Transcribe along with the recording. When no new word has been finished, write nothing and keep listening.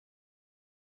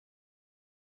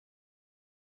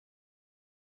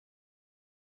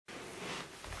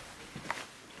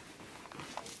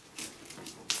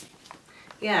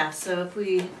Yeah, so if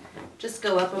we just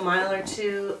go up a mile or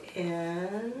two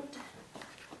and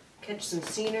catch some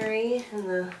scenery in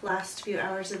the last few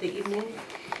hours of the evening,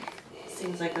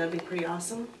 seems like that'd be pretty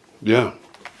awesome. Yeah.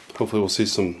 Hopefully we'll see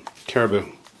some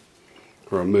caribou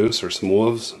or a moose or some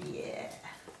wolves. Yeah.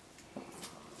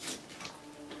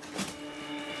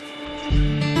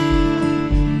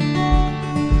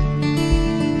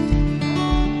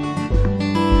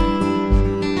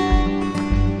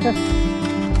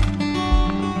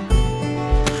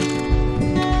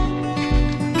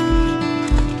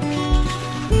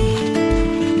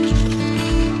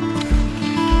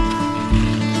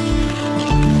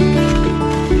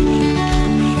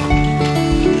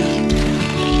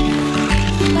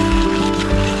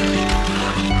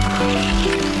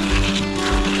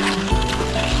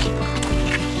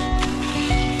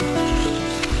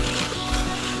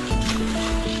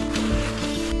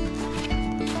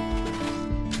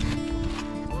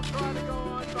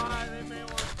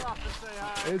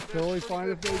 It's totally fine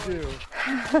if they do.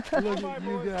 Look at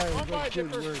you guys. On by,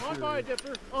 Dipper. On by,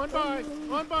 Dipper. On by.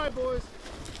 On by, boys.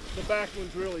 The back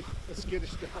one's really a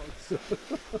skittish dog.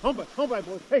 On by,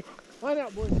 boys. Hey, line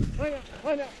out, boys. Line out.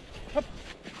 Line out. Up.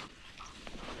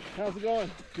 How's it going?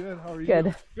 Good. How are you?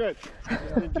 Good. Good.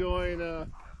 Enjoying a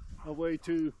way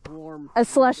too warm. A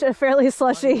fairly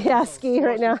slushy ski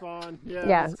right now.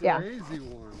 Yeah. It's Yeah. crazy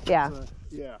warm. Yeah.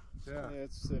 Yeah. Yeah.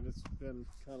 It's been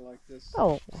kind of like this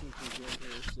Oh. since we've been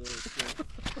here. So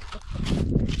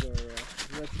it's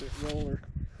our electric roller.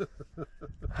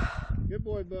 Good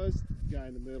boy, Buzz. Guy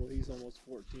in the middle, he's almost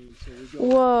 14. So we go.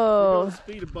 Whoa. We go the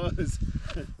speed of Buzz.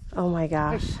 Oh my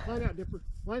gosh. Hey, line out, Dipper.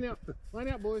 Line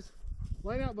out, boys.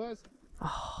 Line out, Buzz.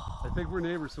 I think we're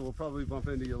neighbors, so we'll probably bump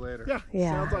into you later. Yeah.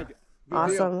 Yeah. Sounds like it. Good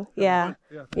Awesome. deal. Yeah.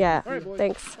 Yeah. All right, boys.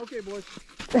 Thanks. Okay, boys.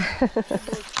 Let's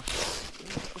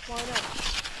line out.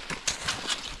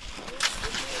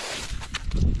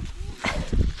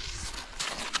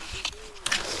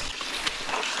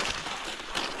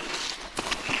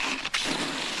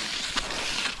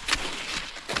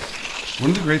 One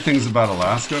of the great things about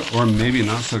Alaska, or maybe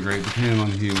not so great depending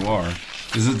on who you are,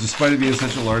 is that despite it being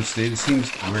such a large state, it seems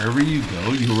wherever you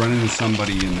go, you run into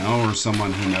somebody you know or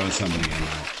someone who knows somebody you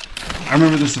know. I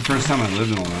remember this the first time I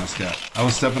lived in Alaska. I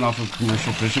was stepping off a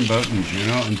commercial fishing boat in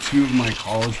Juneau, and two of my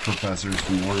college professors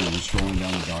from Oregon were strolling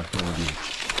down the dock toward me.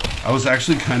 I was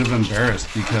actually kind of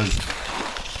embarrassed because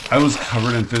I was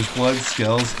covered in fish blood,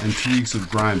 scales, and 2 weeks of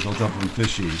grime built up from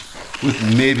fishing, with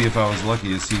maybe, if I was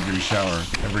lucky, a sea-breeze shower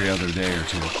every other day or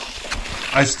two.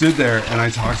 I stood there and I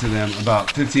talked to them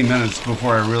about 15 minutes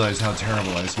before I realized how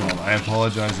terrible I smelled. I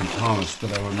apologized and promised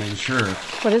that I would make sure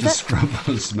to scrub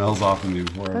those smells off of me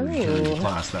before I returned to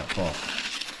class that fall.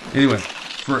 Anyway,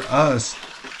 for us,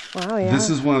 this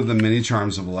is one of the many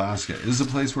charms of Alaska. It is a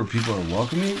place where people are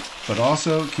welcoming, but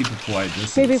also keep a polite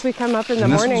distance. Maybe if we come up in the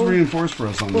morning, this was reinforced for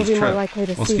us on this trip. While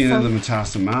see skiing in the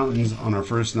Matasta Mountains on our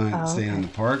first night staying in the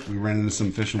park, we ran into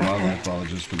some fish and wildlife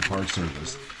biologists from the Park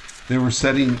Service. They were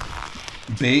setting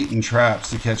bait and traps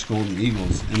to catch golden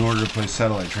eagles in order to place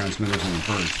satellite transmitters on the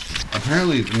birds.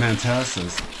 Apparently, the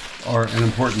Matastas are an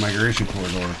important migration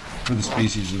corridor for the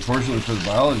species. Unfortunately for the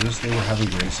biologists, they were having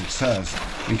great success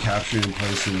in capturing and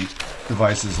placing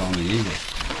devices on the eagle.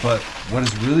 But what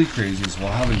is really crazy is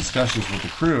while having discussions with the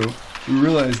crew, we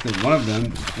realized that one of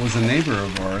them was a neighbor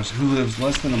of ours who lives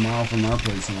less than a mile from our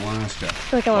place in Alaska. I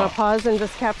feel like I want to pause and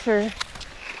just capture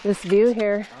this view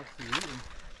here. Absolutely.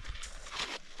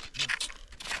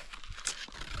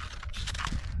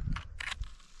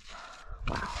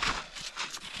 Wow.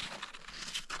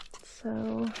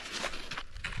 So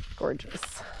gorgeous.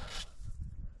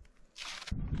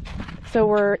 So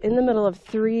we're in the middle of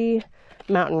 3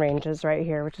 mountain ranges right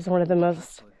here, which is one of the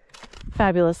most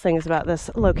fabulous things about this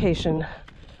location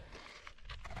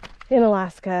in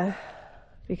Alaska,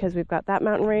 because we've got that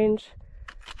mountain range,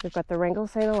 we've got the Wrangell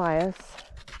St. Elias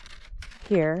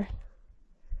here,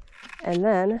 and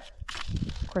then,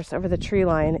 of course, over the tree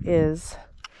line is,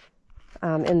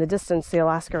 in the distance, the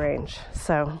Alaska Range.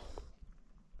 So,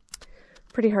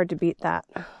 pretty hard to beat that.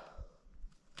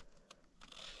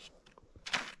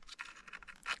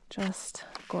 Just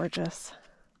gorgeous.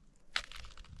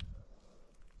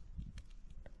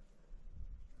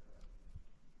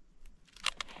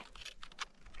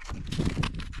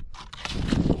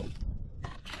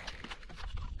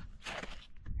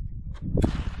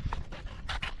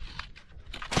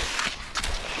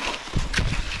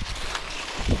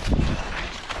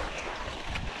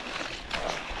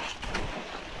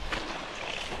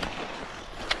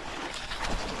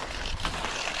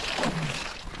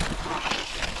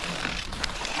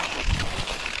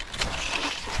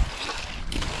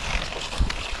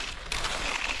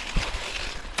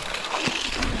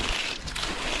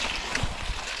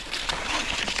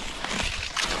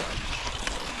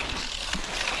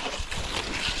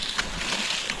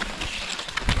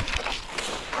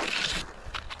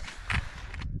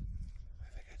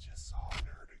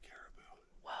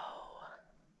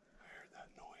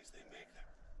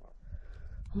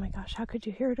 Oh my gosh, how could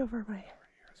you hear it over my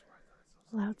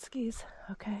loud skis?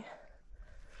 Okay.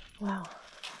 Wow.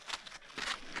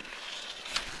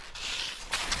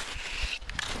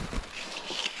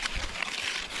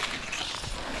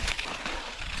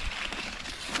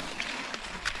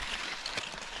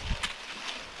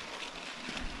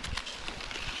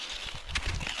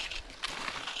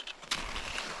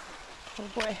 Oh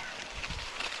boy.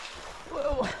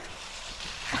 Whoa.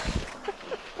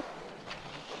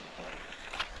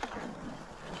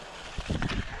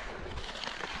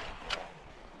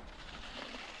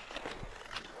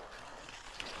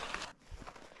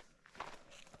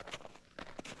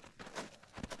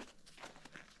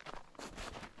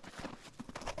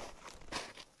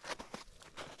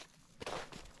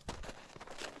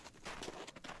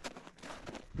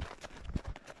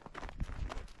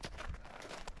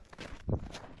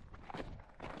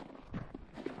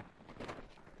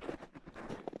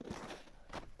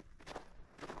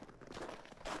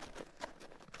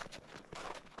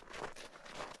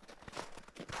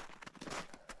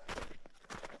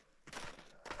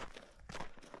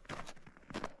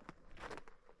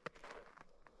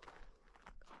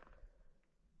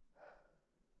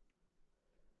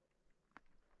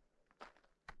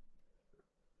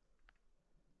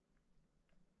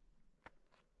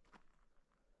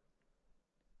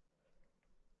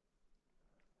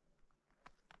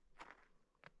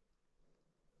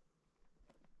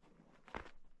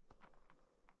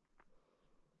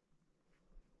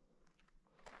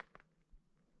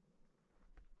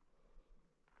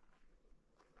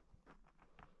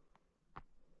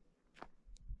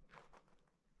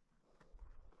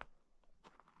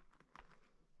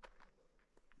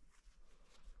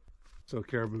 So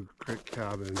Caribou Creek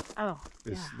Cabin Oh,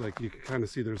 is yeah. like, you can kind of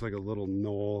see there's like a little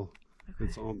knoll. Okay.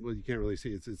 It's all, well, you can't really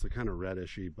see. It's a kind of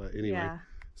redishy, but anyway, Yeah.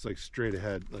 it's like straight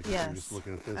ahead. Like if you're Yes. just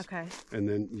looking at this. Okay. And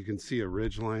then you can see a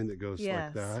ridge line that goes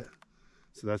Yes. like that.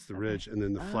 So that's the ridge, and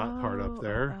then the flat part up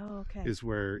there okay. is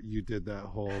where you did that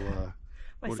whole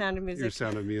My Sound of Music your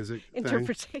Sound of Music thing.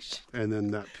 interpretation. And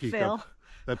then that peak Fail. up,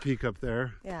 that peak up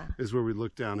there Yeah. is where we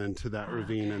look down into that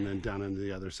ravine and then down into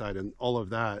the other side, and all of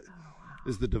that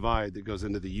is the divide that goes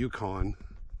into the Yukon,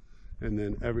 and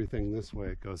then everything this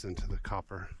way goes into the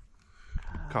Copper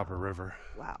River.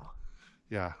 Wow.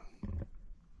 Yeah.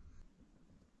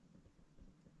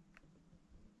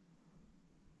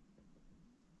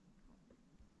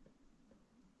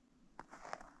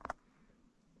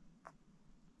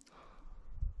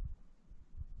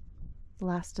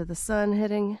 Last of the sun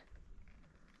hitting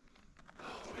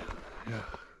Yeah.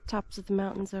 tops of the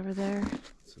mountains over there.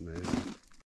 It's amazing.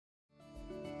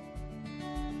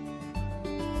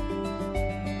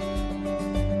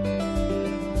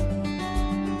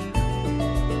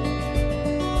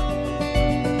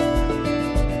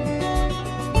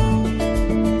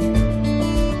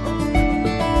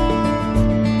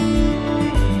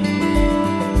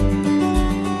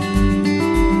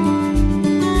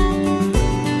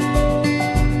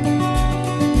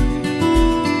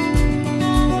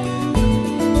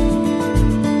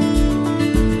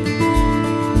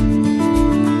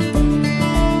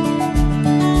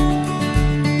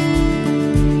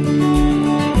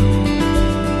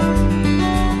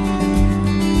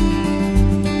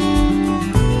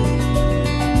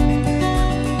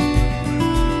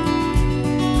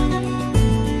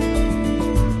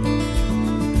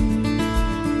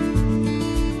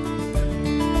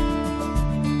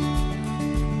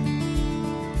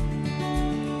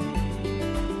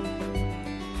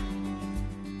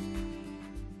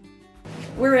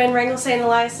 We're in Wrangell, St.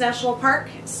 Elias National Park,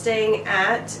 staying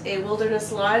at a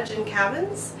wilderness lodge and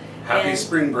cabins. Happy And-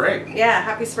 spring break. Yeah,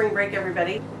 happy spring break,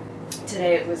 everybody.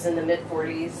 Today it was in the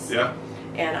mid-40s. Yeah.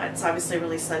 And it's obviously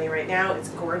really sunny right now. It's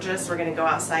gorgeous. We're going to go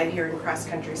outside here and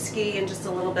cross-country ski in just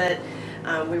a little bit.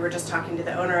 We were just talking to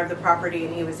the owner of the property,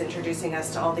 and he was introducing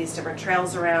us to all these different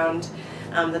trails around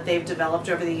that they've developed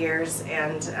over the years.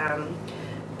 And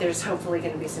there's hopefully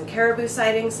going to be some caribou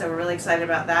sightings, so we're really excited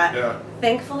about that. Yeah.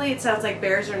 Thankfully, it sounds like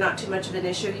bears are not too much of an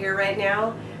issue here right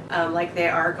now, like they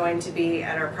are going to be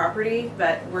at our property,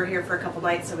 but we're here for a couple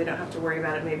nights, so we don't have to worry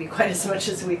about it maybe quite as much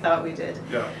as we thought we did.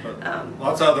 Yeah, but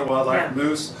lots of other wildlife. yeah.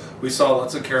 Moose. We saw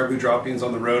lots of caribou droppings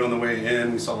on the road on the way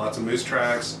in. We saw lots of moose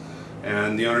tracks,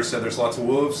 and the owner said there's lots of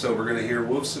wolves, so we're going to hear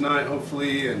wolves tonight,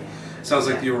 hopefully. And it sounds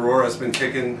like the aurora's been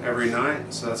kicking every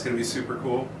night, so that's going to be super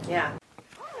cool. Yeah.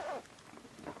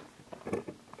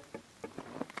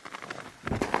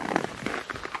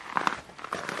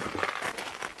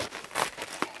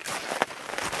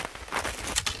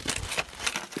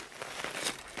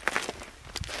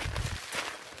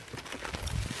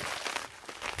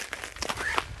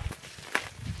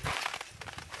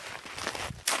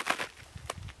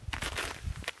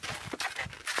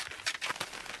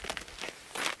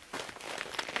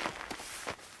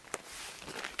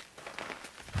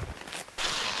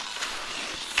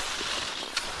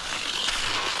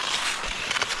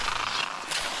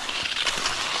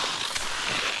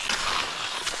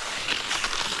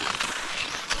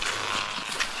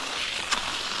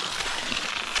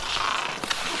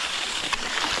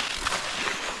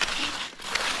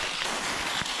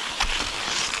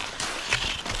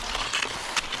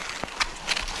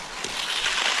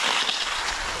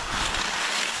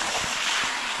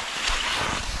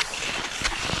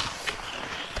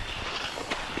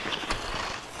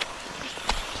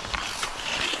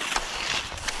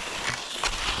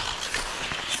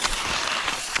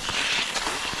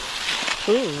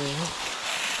 Ooh.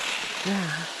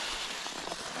 Yeah.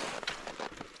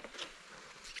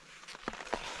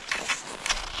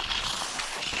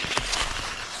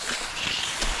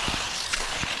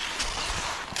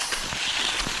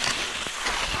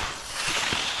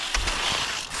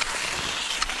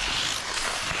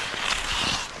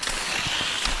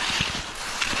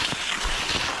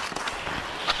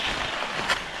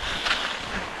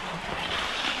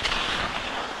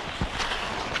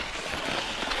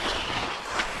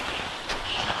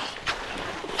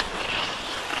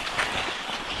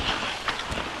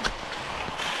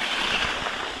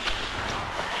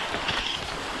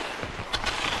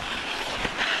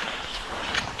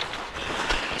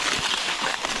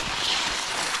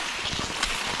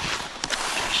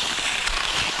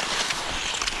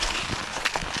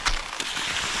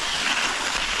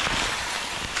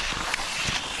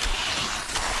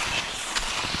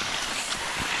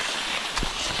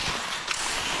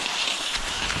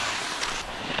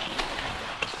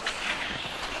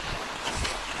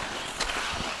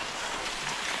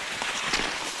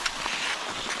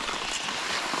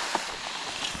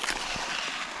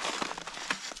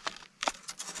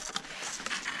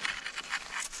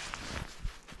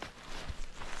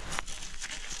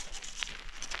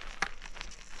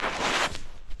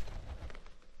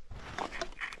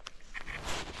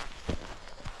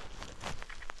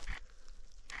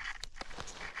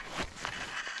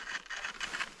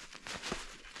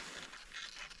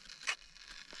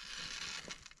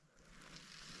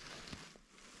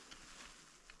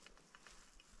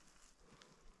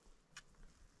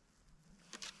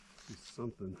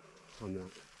 Something on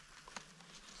that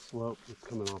slope that's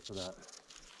coming off of that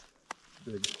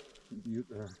big butte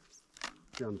there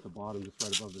down at the bottom, just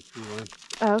right above the tree line.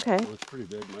 Oh, okay. So it's pretty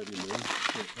big, might be new.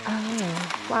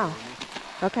 Oh, wow.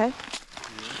 Okay.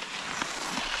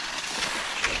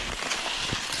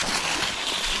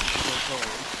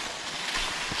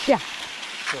 Yeah.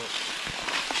 So,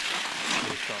 I'm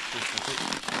gonna stop for a second.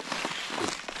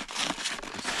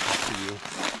 Just to you.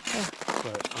 Yeah.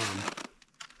 But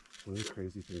one of the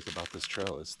crazy things about this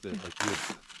trail is that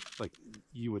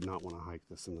you would not want to hike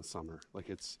this in the summer. Like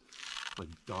it's like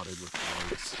dotted with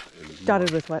lakes and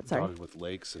Dotted with what? Sorry. Dotted with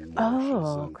lakes and marshes.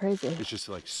 Oh, and crazy. It's just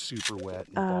like super wet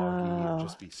and boggy. It'd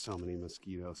just be so many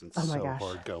mosquitoes and Oh my so gosh.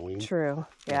 hard going. True.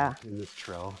 Yeah. In this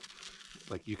trail.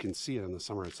 Like you can see it in the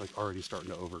summer, it's like already starting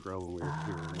to overgrow when we were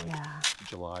here in like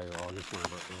July or August,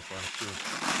 whenever it was last year.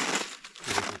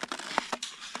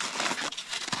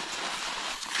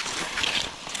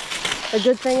 A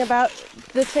good thing about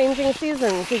the changing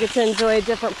seasons, you get to enjoy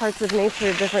different parts of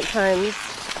nature, different times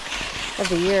of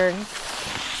the year.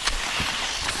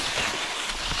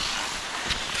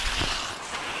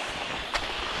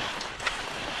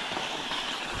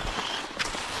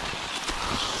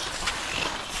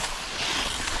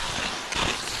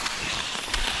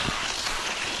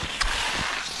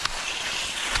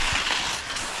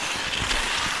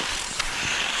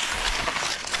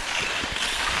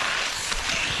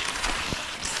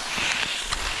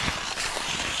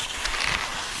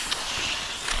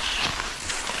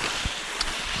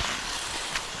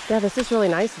 Yeah, this is really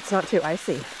nice. It's not too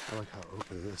icy. I like how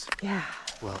open it is. Yeah.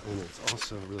 Well, and it's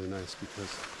also really nice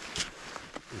because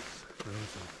it's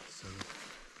frozen, so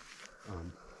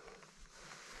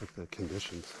like the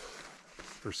conditions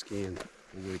for skiing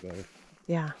are way better.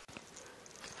 Yeah.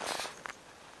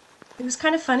 It was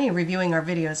kind of funny reviewing our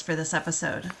videos for this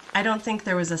episode. I don't think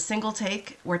there was a single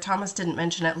take where Thomas didn't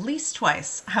mention at least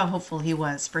twice how hopeful he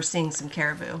was for seeing some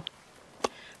caribou.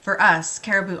 For us,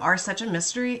 caribou are such a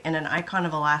mystery and an icon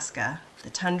of Alaska, the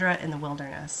tundra and the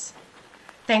wilderness.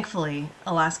 Thankfully,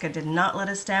 Alaska did not let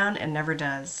us down and never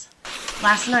does.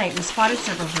 Last night, we spotted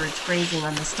several herds grazing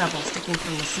on the stubble sticking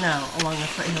from the snow along the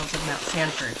foothills of Mount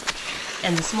Sanford.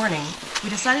 And this morning,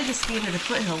 we decided to ski into the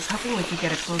foothills hoping we could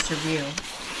get a closer view.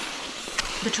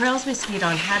 The trails we skied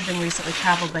on had been recently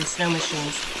traveled by snow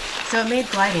machines, so it made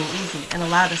gliding easy and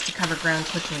allowed us to cover ground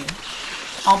quickly.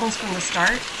 Almost from the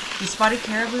start, we spotted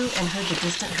caribou and heard the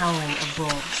distant howling of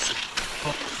wolves.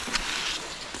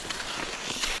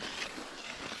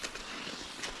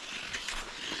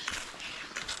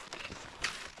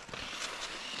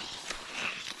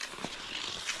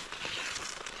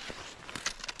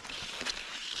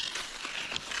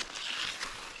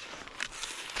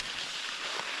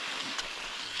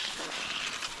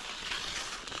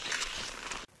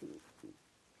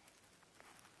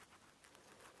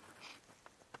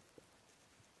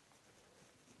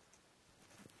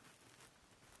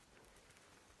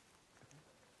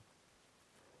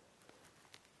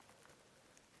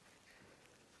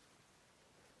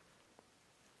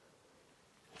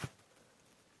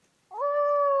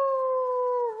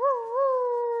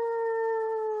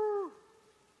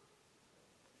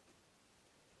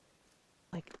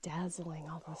 dazzling,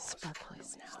 all those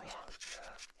sparklies now. Yeah.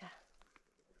 Yeah.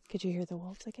 Could you hear the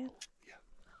wolves again? Yeah.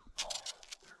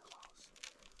 They're close.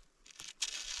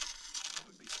 I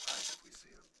wouldn't be surprised if we see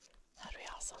them. That'd be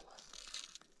awesome.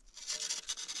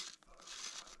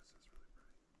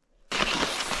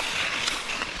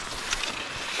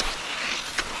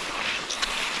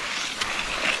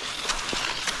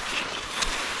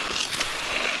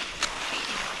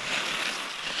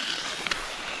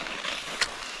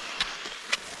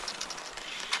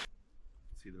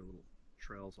 See their little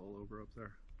trails all over up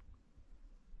there.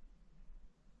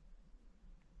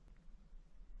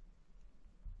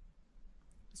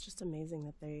 It's just amazing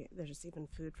that there's even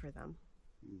food for them.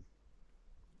 Mm.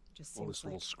 It just All seems this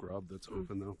like little scrub that's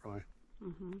open though, probably.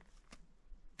 Mm-hmm.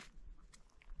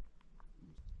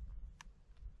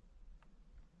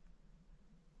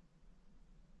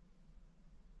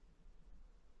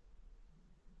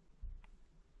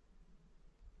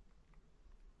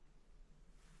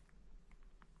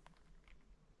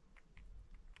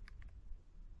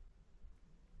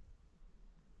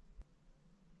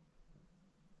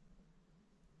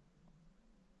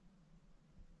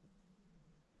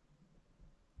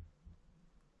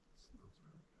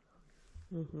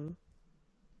 Mm-hmm.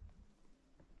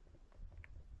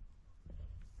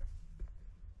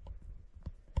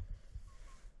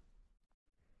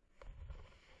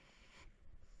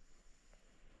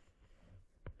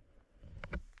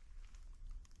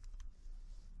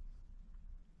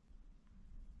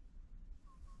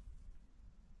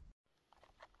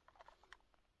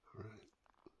 All right.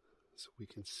 So we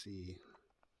can see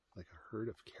like a herd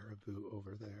of caribou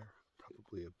over there,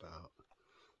 probably about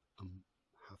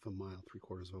half a mile,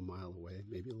 3/4 of a mile away,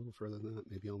 maybe a little further than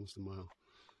that, maybe almost a mile.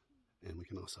 And we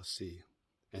can also see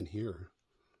and hear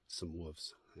some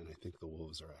wolves. And I think the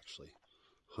wolves are actually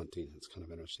hunting. It's kind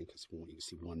of interesting because you can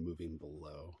see one moving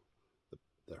below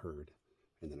the herd,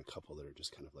 and then a couple that are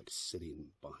just kind of like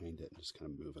sitting behind it and just kind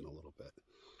of moving a little bit.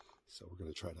 So we're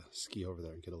going to try to ski over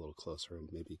there and get a little closer and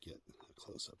maybe get a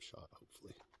close-up shot,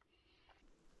 hopefully.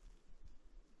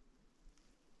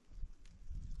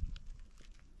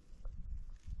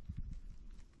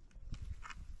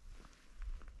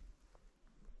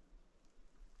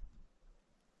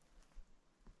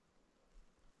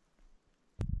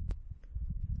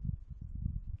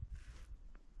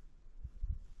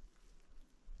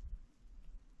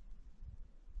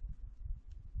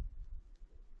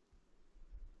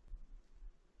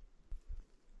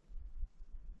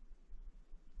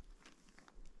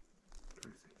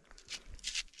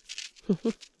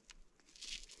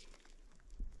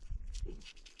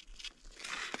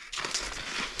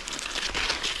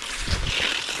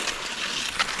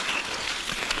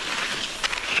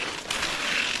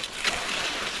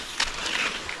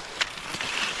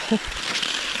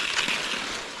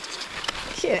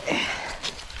 Okay.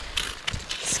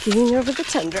 Skiing over the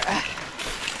tundra.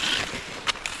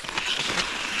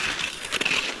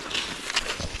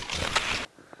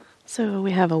 So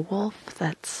we have a wolf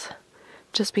that's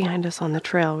just behind us on the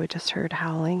trail. We just heard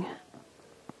howling.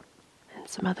 And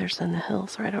some others in the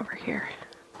hills right over here.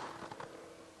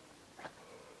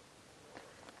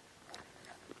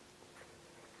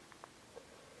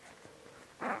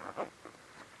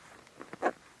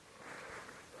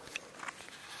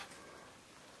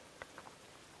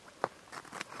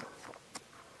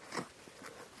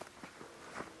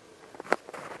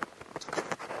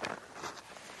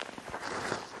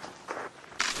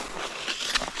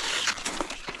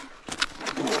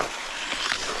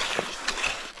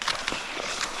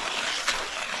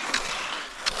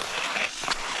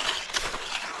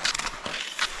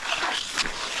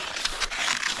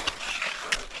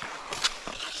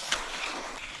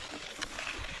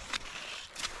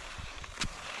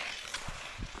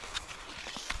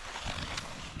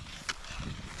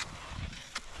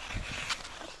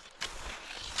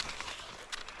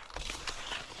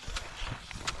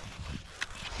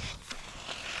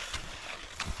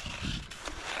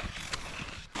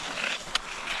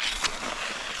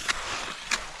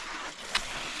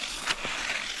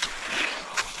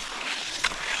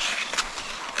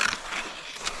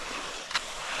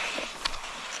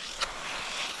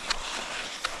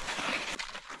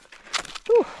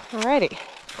 Alrighty.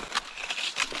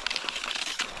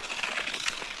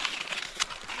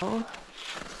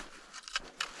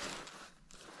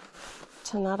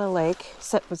 Tanada Lake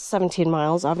was 17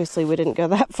 miles. Obviously, we didn't go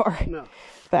that far. No.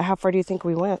 But how far do you think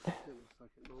we went?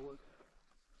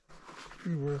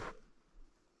 We were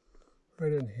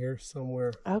right in here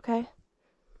somewhere. Okay.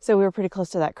 So we were pretty close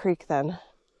to that creek then.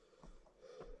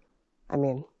 I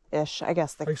mean, ish, I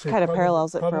guess, that Actually, kind of probably-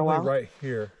 parallels it for a probably while. right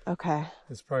here Okay,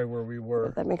 is probably where we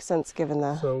were. that makes sense given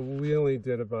the. So we only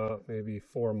did about maybe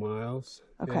 4 miles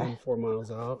Okay. in, 4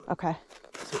 miles out. Okay.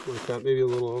 Something like that, maybe a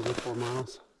little over 4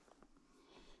 miles.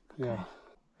 Yeah.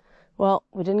 Well,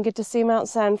 we didn't get to see Mount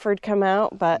Sanford come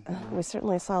out, but we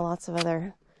certainly saw lots of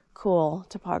other cool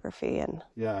topography and.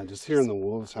 Yeah, just hearing the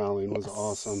wolves howling was Yes,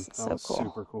 awesome. That so was cool.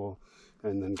 super cool.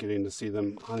 And then getting to see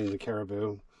them hunting the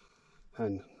caribou.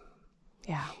 And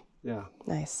Yeah, yeah,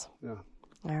 nice. yeah.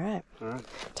 All right. All right.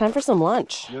 Time for some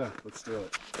lunch. Yeah, let's do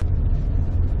it.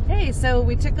 Hey, so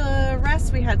we took a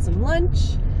rest. We had some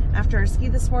lunch. After our ski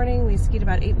this morning, we skied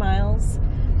about 8 miles.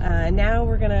 Now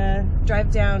we're gonna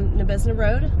drive down Nebezna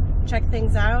Road, check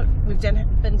things out. We've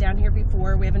been down here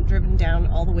before. We haven't driven down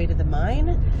all the way to the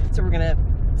mine, so we're gonna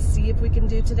see if we can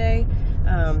do today.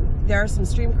 There are some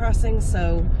stream crossings,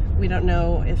 so we don't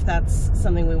know if that's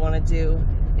something we want to do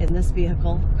in this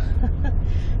vehicle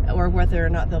or whether or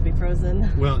not they'll be frozen.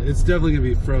 Well, it's definitely gonna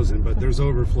be frozen, but there's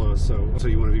overflow, so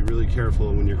you want to be really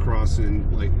careful when you're crossing.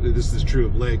 Like, this is true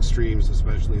of lake streams,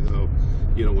 especially, though.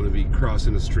 You don't want to be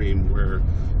crossing a stream where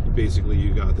basically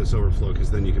you got this overflow,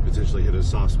 because then you could potentially hit a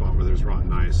soft spot where there's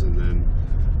rotten ice, and then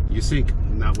you sink,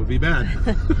 and that would be bad.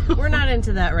 We're not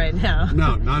into that right now.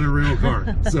 No, not a rental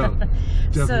car. So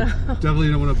definitely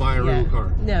don't want to buy a rental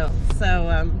car. No.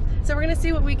 So we're gonna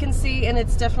see what we can see, and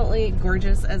it's definitely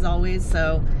gorgeous as always.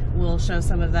 So we'll show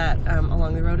some of that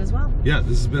along the road as well. Yeah,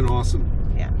 this has been awesome.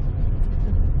 Yeah.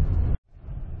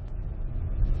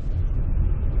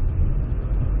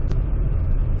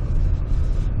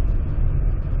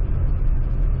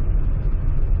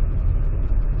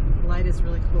 Light is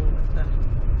really cool with the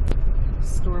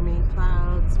stormy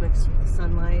clouds mixed with the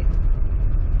sunlight.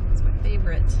 It's my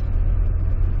favorite.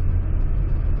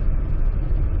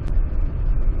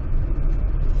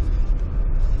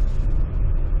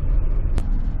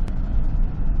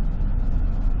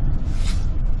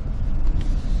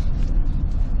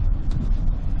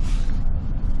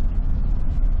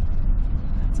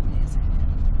 That's amazing.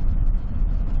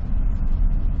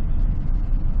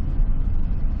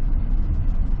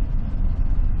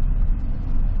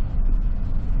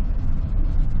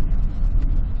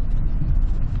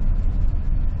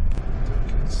 Don't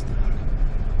get stuck.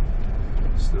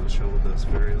 Snow shovel does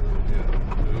very little good.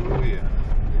 Oh yeah,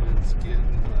 it's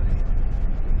getting muddy.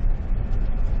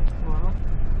 Well,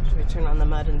 should we turn on the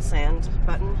mud and sand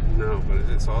button? No, but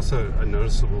it's also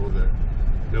noticeable that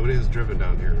nobody has driven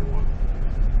down here in a while.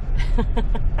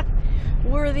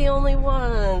 We're the only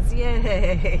ones.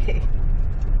 Yay.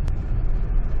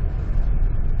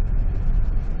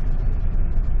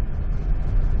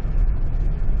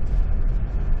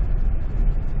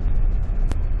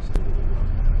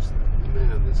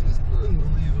 Man, this is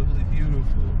unbelievably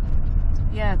beautiful.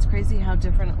 Yeah, it's crazy how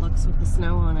different it looks with the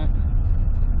snow on it.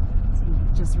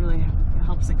 It just really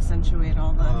helps accentuate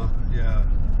all the. Yeah,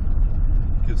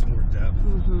 gives more depth.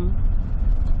 Mm-hmm.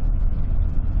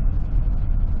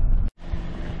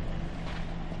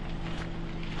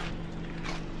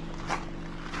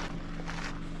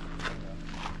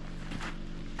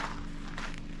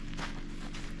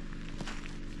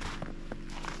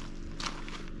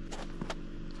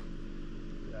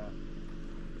 Yeah.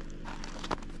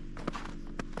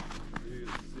 You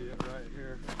can see it right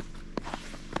here.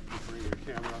 You bring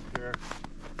your camera up here.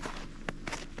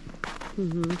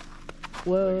 Mm-hmm.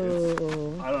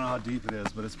 Whoa. I don't know how deep it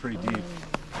is, but it's pretty deep.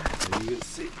 And you can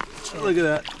see. Look at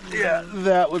that. Yeah,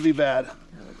 that would be bad.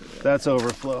 That's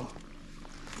overflow.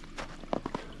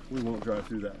 We won't drive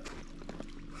through that.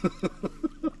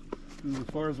 This is as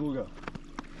far as we'll go.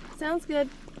 Sounds good.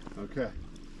 Okay.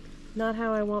 Not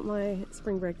how I want my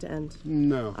spring break to end.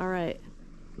 No. All right.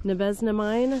 Nebezna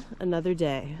Mine, another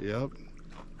day. Yep.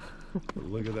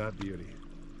 Look at that beauty.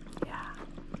 Yeah.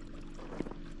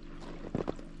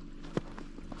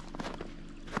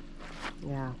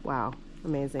 Yeah, wow.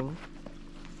 Amazing.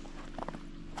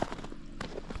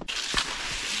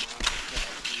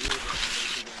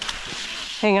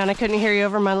 Hang on, I couldn't hear you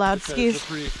over my loud It's skis. a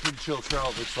pretty chill trail.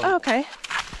 It looks like Oh, okay.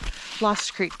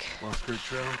 Lost Creek. Lost Creek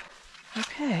Trail.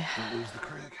 Okay. Don't lose the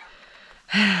creek.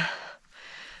 I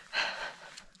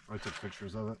took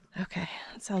pictures of it. Okay,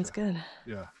 that sounds good.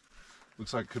 Yeah.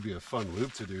 Looks like it could be a fun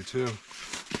loop to do too.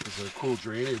 There's a cool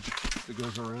drainage that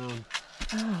goes around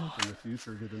Oh. in the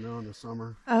future. Good to know in the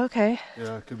summer. Okay.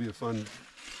 Yeah, it could be a fun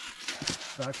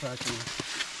backpacking.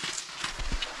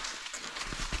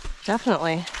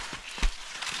 Definitely.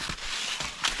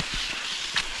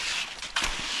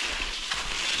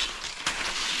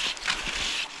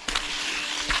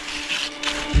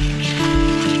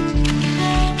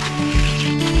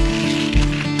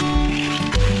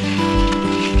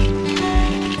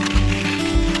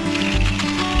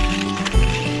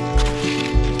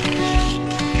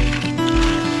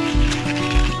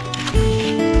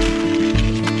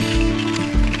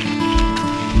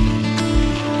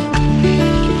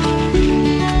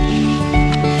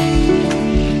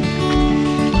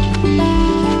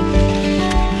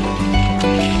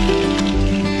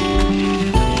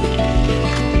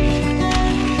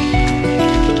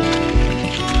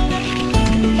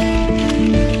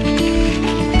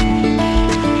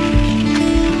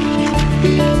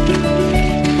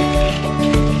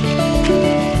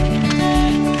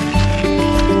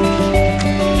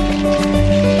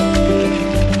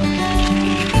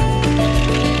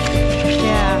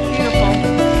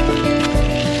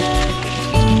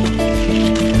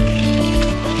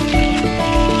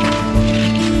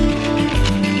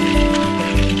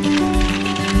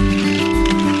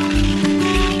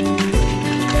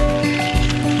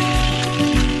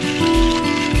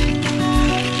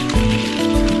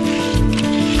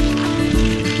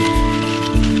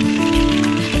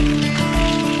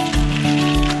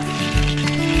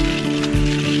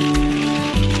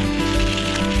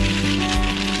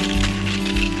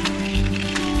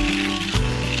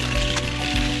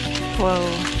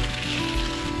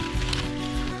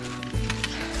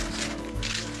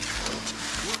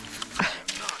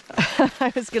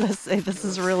 I was gonna say this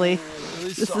is really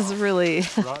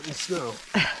rotten snow.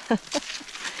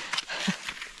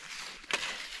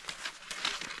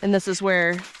 And this is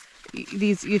where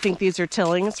you think these are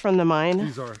tillings from the mine?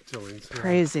 These are tillings. Yeah.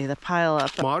 Crazy, the pile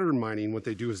up. Modern mining, what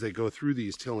they do is they go through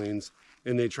these tillings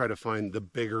and they try to find the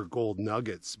bigger gold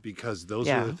nuggets, because those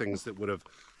are the things that would have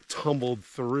tumbled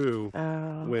through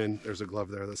when there's a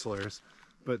glove there. That's hilarious.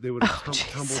 But they would have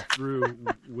tumbled through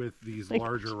with these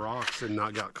larger rocks and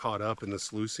not got caught up in the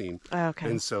sluicing. Okay.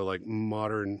 And so like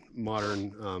modern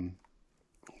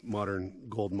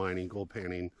gold mining, gold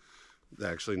panning,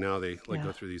 actually now they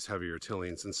go through these heavier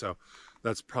tillings. And so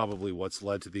that's probably what's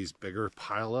led to these bigger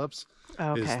pileups,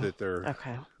 is that they're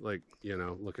like, you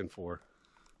know, looking for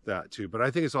that too. But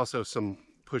I think it's also some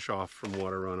push off from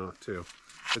water runoff too.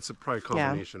 It's probably a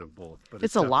combination of both. But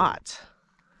it's a lot.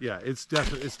 Yeah, it's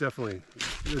definitely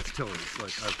tillings.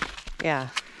 Like yeah.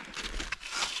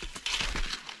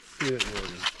 Seen it in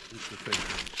Oregon. It's the same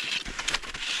thing.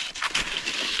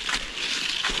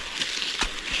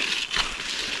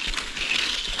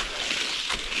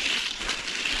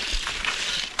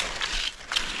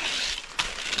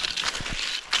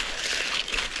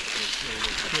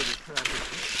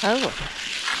 Oh.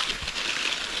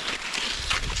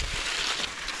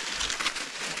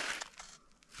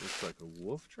 Looks like a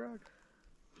wolf track.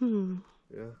 Hmm.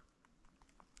 Yeah.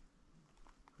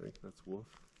 I think that's wolf.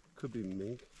 Could be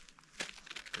mink.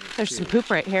 There's some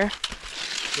poop right here.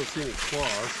 Don't see any claws.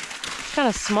 It's kind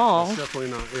of small. It's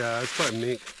definitely not. Yeah, it's probably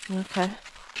mink. Okay.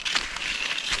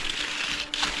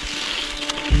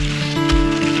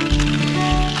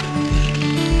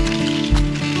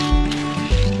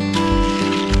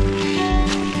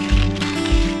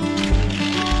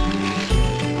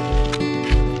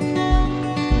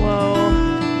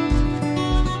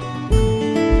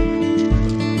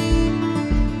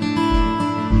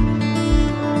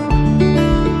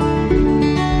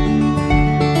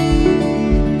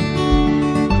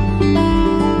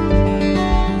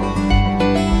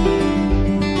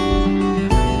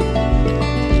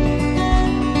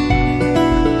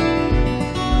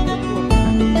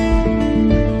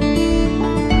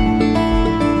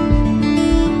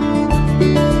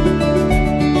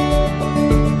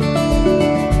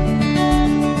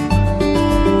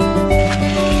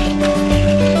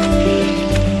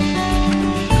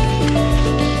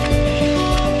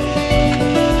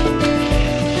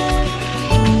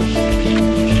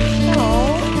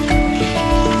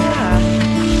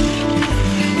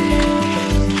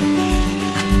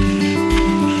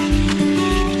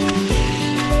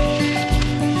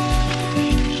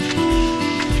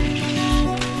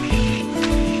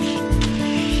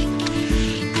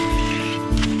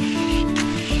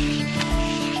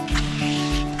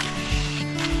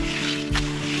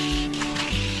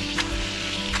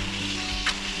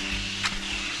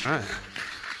 Alright,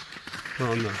 we're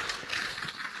on the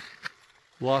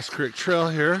Lost Creek Trail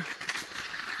here,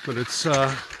 but it's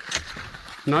not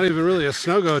even really a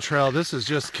snow-go trail. This is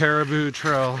just caribou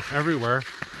trail everywhere,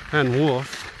 and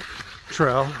wolf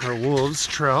trail, or wolves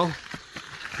trail.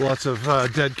 Lots of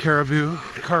dead caribou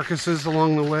carcasses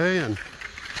along the way, and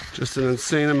just an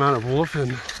insane amount of wolf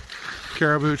and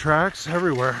caribou tracks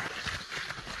everywhere.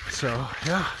 So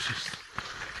yeah, just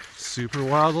super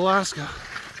wild Alaska.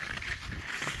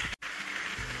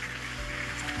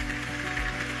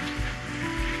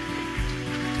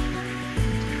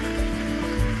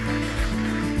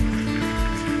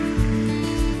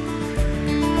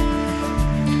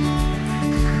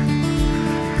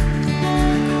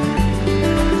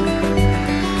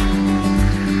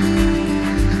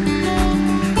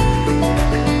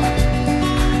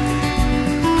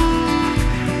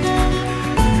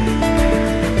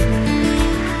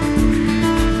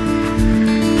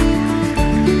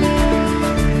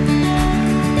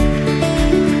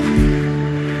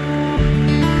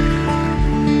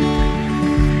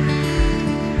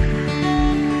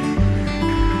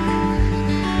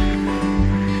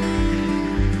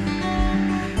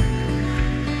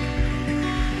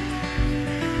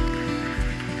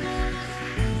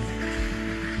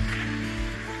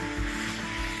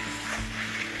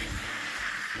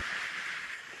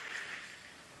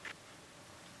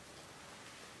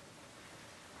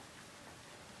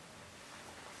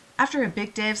 After a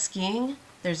big day of skiing,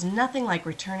 there's nothing like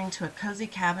returning to a cozy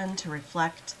cabin to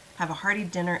reflect, have a hearty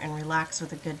dinner, and relax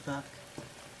with a good book.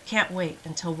 Can't wait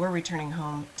until we're returning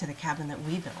home to the cabin that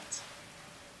we built.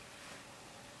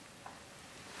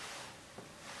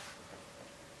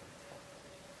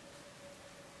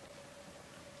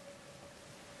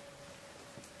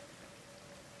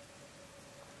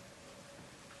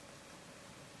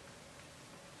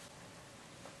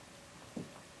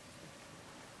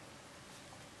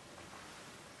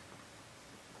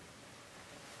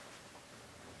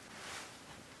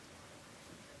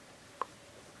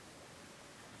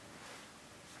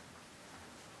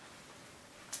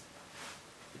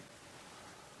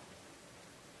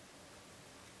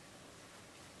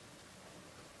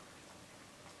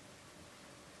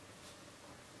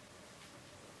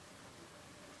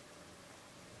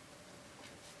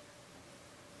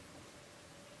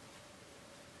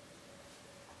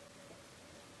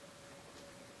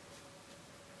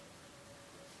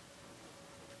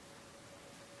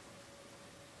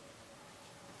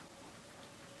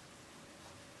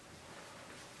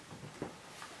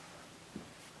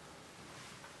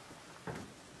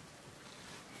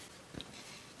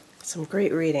 Some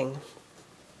great reading.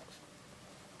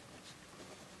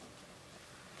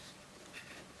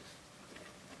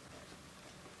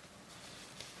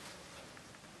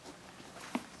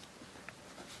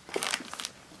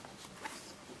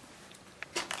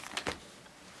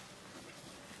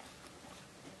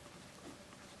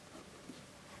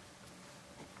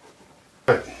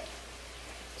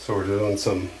 So we're doing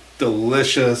some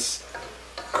delicious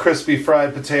crispy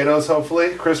fried potatoes,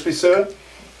 hopefully crispy soon.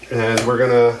 And we're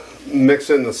gonna mix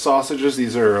in the sausages.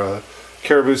 These are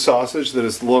caribou sausage that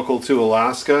is local to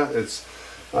Alaska. It's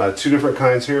two different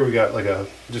kinds here. We got like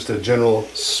just a general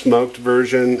smoked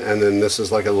version, and then this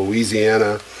is like a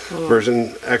Louisiana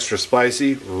version, extra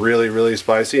spicy, really, really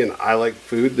spicy. And I like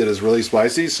food that is really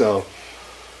spicy, so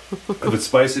if it's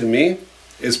spicy to me,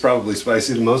 it's probably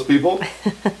spicy to most people.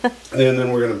 And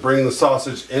then we're going to bring the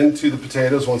sausage into the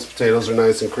potatoes once the potatoes are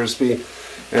nice and crispy.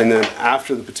 And then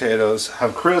after the potatoes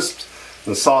have crisped,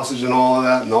 the sausage and all of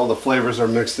that, and all the flavors are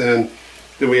mixed in,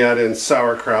 then we add in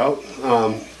sauerkraut.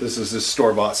 This is just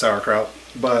store-bought sauerkraut,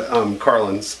 but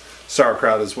Carlin's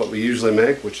sauerkraut is what we usually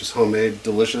make, which is homemade,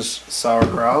 delicious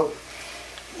sauerkraut.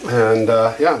 And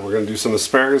yeah, we're going to do some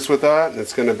asparagus with that, and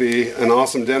it's going to be an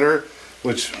awesome dinner,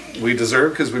 which we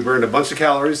deserve because we burned a bunch of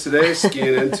calories today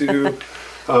skiing into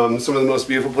some of the most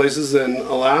beautiful places in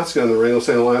Alaska, in the Wrangell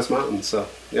St. Elias Mountains. So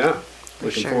yeah,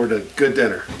 looking forward to a good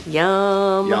dinner.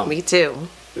 Yum. Yum. Me too.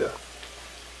 Yeah.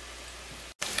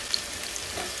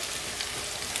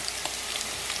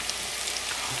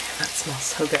 That smells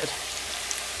so good.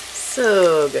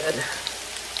 So good.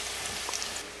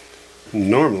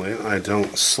 Normally I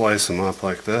don't slice them up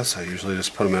like this. I usually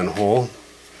just put them in whole.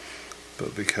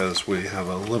 But because we have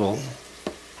a little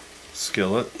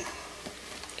skillet,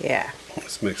 Yeah,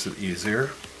 this makes it easier.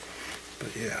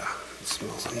 But yeah, it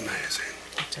smells amazing.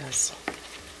 it does.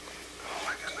 Oh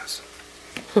my goodness.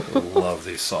 I love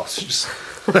these sausages.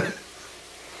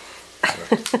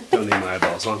 Don't need my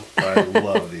eyeballs on, but I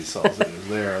love these sausages.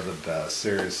 They are the best,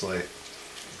 seriously.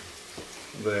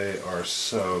 They are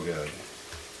so good.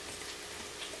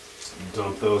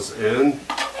 Dump those in.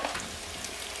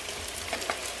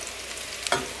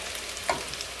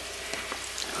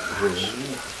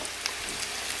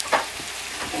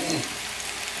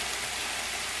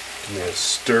 Give me a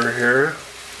stir here.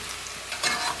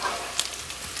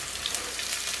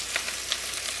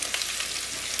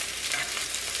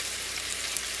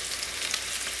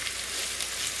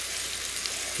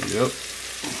 Yep.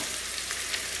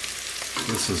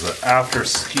 This is an after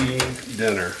ski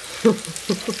dinner.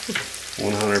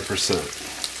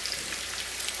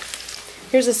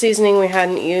 100%. Here's a seasoning we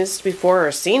hadn't used before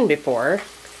or seen before,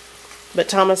 but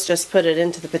Thomas just put it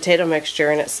into the potato mixture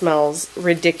and it smells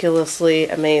ridiculously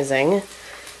amazing.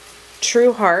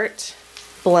 True Heart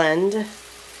blend,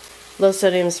 low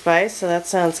sodium spice, so that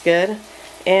sounds good.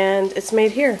 And it's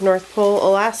made here, North Pole,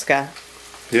 Alaska.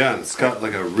 Yeah, and it's got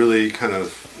like a really kind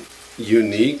of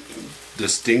unique,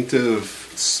 distinctive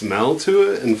smell to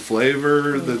it and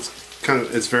flavor that's kind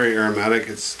of, it's very aromatic.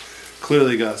 It's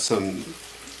clearly got some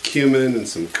cumin and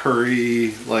some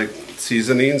curry like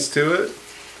seasonings to it.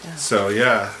 Yeah. So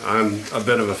yeah, I'm a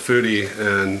bit of a foodie,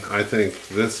 and I think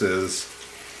this is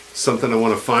something I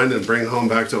want to find and bring home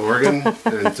back to Oregon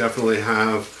and definitely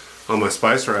have on my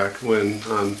spice rack when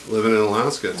I'm living in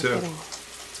Alaska too.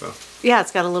 So yeah,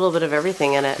 it's got a little bit of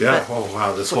everything in it. Yeah. Oh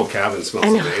wow, this whole cabin smells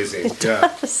amazing.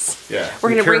 Yeah. Yeah. We're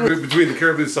gonna bring between the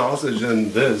caribou sausage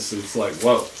and this, it's like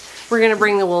whoa. We're gonna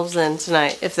bring the wolves in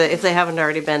tonight if they haven't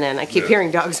already been in. I keep hearing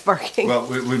dogs barking. Well,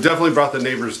 we've definitely brought the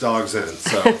neighbors' dogs in,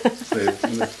 so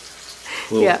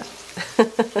yeah. A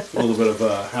little bit of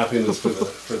happiness for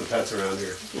the pets around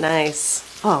here. Nice.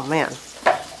 Oh man.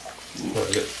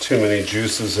 Don't get too many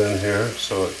juices in here,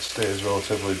 so it stays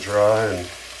relatively dry and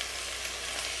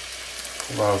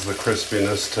allows the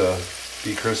crispiness to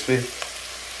be crispy.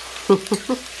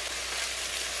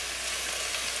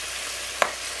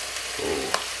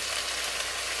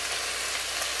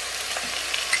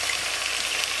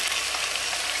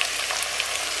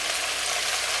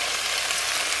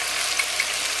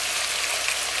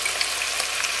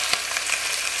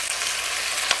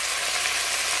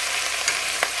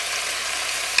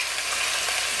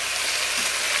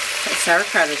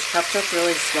 Sauerkraut is chopped up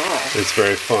really small. It's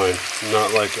very fine,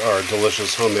 not like our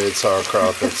delicious homemade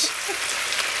sauerkraut that's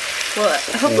well,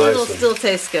 hopefully it'll still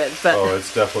taste good, but oh,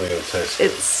 it's definitely going to taste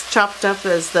good. It's chopped up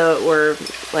as though it were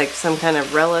like some kind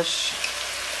of relish.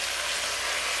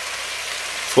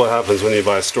 That's what happens when you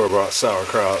buy store-bought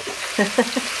sauerkraut.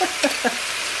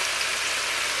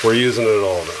 We're using it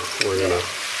all though. We're gonna.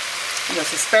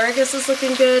 This asparagus is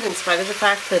looking good in spite of the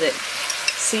fact that it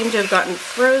seemed to have gotten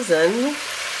frozen.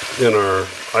 in our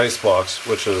ice box,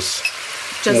 which is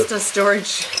Just a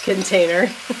storage container.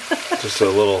 just a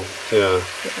little, yeah,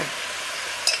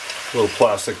 little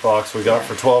plastic box we got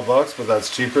for $12, but that's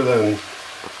cheaper than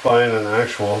buying an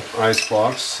actual ice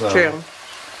box. So True.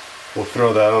 we'll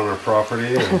throw that on our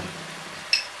property. And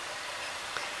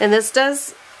And this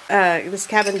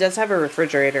cabin does have a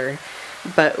refrigerator,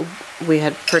 but we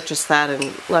had purchased that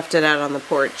and left it out on the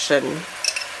porch, and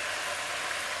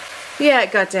yeah,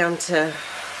 it got down to,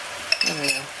 I don't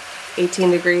know,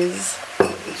 18 degrees,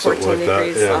 14 like that,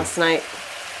 degrees yeah. last night.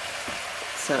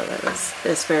 So that was,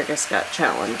 the asparagus got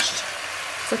challenged.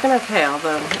 It's looking okay,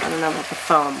 although I don't know about the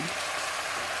foam.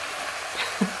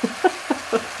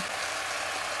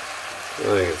 I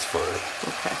think it's fine.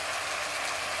 Okay.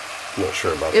 I'm not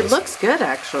sure about It this. looks good,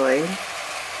 actually.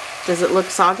 Does it look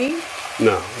soggy?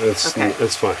 No, it's Okay.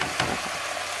 it's fine.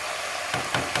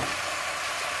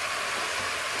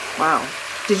 Wow.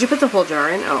 Did you put the whole jar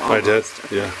in? Oh, I did. almost.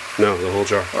 Okay. Yeah. No, the whole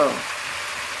jar. Whoa.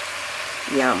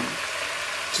 Yum.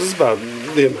 This is about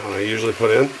the amount I usually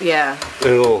put in. Yeah. And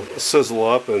it'll sizzle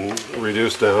up and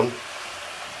reduce down.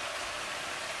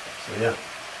 So yeah.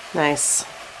 Nice.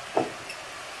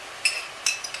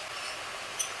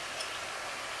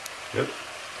 Yep.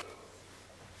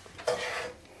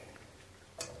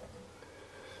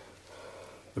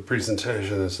 The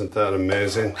presentation isn't that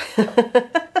amazing,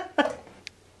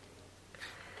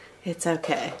 It's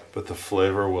okay. but the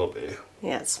flavor will be.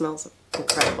 Yeah, it smells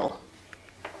incredible.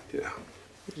 Yeah.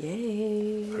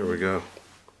 Yay. There we go.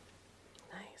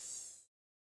 Nice.